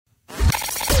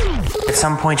At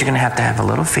some point, you're going to have a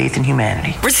little faith in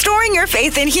humanity. Restoring your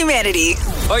faith in humanity.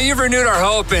 Oh, you've renewed our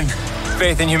hope and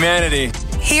faith in humanity.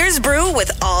 Here's Brew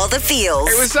with all the feels.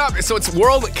 Hey, what's up? So it's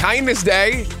World Kindness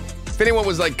Day. If anyone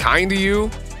was kind to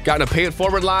you, got in a pay it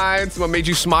forward line, someone made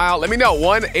you smile, let me know.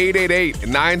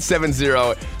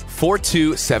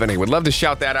 1-888-970-4278. Would love to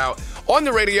shout that out on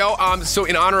the radio. So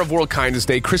in honor of World Kindness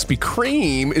Day, Krispy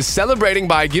Kreme is celebrating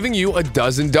by giving you a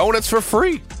dozen donuts for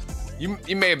free.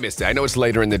 You may have missed it. I know it's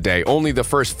later in the day. Only the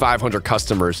first 500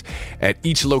 customers at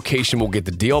each location will get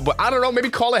the deal. But I don't know,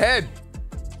 maybe call ahead.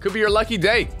 Could be your lucky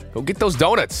day. Go get those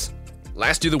donuts.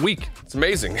 Last you the week. It's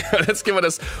amazing. That's giving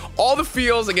us all the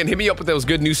feels. Again, hit me up with those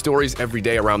good news stories every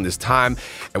day around this time.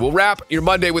 And we'll wrap your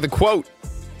Monday with a quote.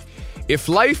 If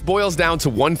life boils down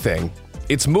to one thing,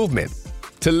 it's movement.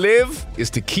 To live is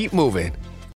to keep moving.